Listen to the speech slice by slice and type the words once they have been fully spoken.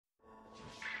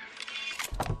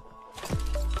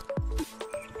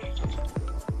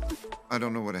I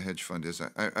don't know what a hedge fund is.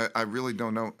 I really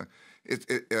don't know.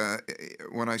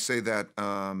 When I say that,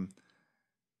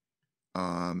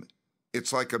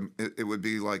 it's like it would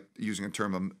be like using a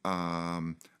term,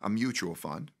 a mutual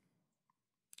fund.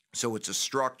 So it's a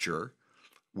structure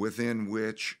within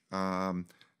which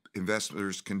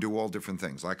investors can do all different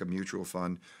things. Like a mutual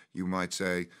fund, you might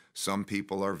say some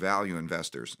people are value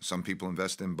investors. Some people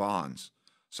invest in bonds.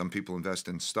 Some people invest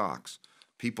in stocks.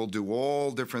 People do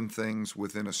all different things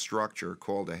within a structure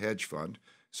called a hedge fund.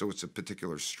 So it's a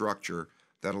particular structure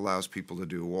that allows people to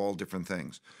do all different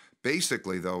things.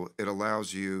 Basically, though, it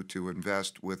allows you to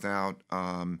invest without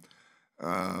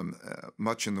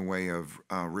much in the way of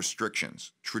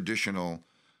restrictions, traditional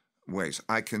ways.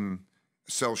 I can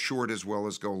sell short as well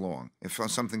as go long. If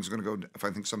something's going to go, if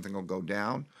I think something will go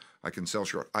down, I can sell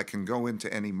short. I can go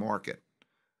into any market.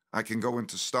 I can go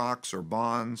into stocks or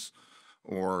bonds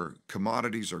or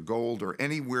commodities or gold or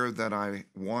anywhere that I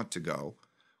want to go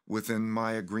within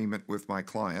my agreement with my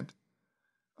client.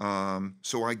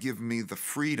 So I give me the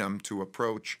freedom to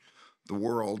approach the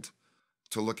world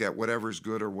to look at whatever's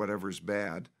good or whatever's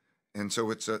bad. And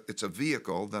so it's a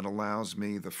vehicle that allows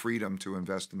me the freedom to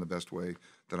invest in the best way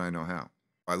that I know how.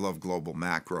 I love global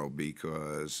macro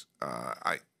because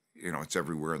it's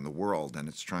everywhere in the world, and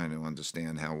it's trying to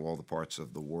understand how all the parts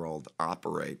of the world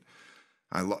operate.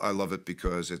 I love it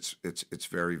because it's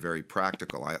very, very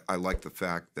practical. I like the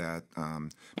fact that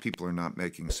people are not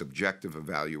making subjective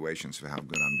evaluations of how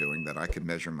good I'm doing, that I can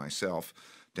measure myself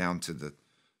down to the,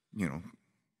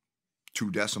 2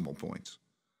 decimal points,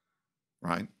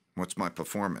 right? What's my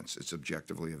performance? It's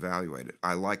objectively evaluated.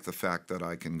 I like the fact that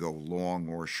I can go long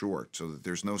or short, so that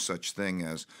there's no such thing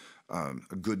as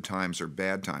good times or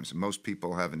bad times. Most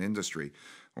people have an industry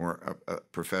or a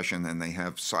profession, and they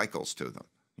have cycles to them,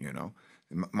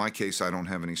 In my case, I don't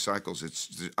have any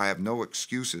cycles. I have no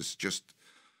excuses. Just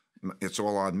it's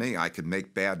all on me. I could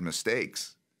make bad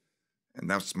mistakes, and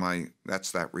that's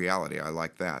that reality. I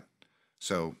like that.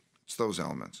 So it's those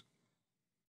elements.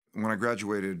 When I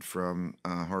graduated from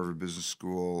Harvard Business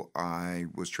School, I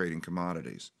was trading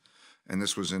commodities, and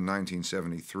this was in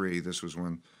 1973. This was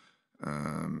when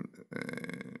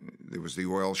there was the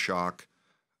oil shock,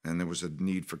 and there was a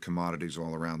need for commodities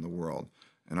all around the world.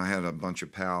 And I had a bunch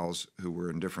of pals who were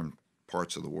in different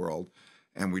parts of the world,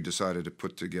 and we decided to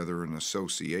put together an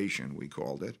association, we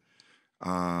called it,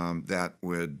 that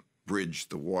would bridge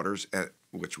the waters.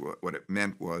 Which what it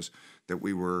meant was that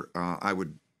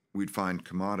we'd find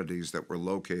commodities that were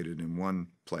located in one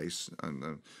place,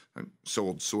 and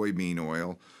sold soybean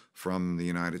oil from the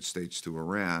United States to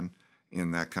Iran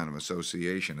in that kind of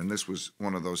association. And this was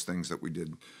one of those things that we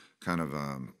did kind of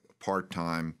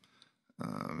part-time.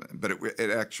 But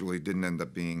it actually didn't end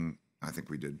up being, I think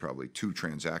we did probably 2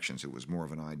 transactions. It was more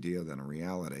of an idea than a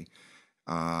reality.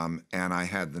 And I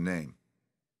had the name.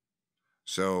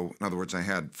 So, in other words, I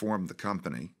had formed the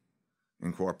company,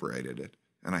 incorporated it,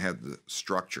 and I had the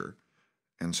structure.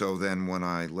 And so then when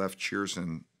I left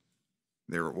Shearson,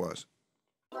 there it was.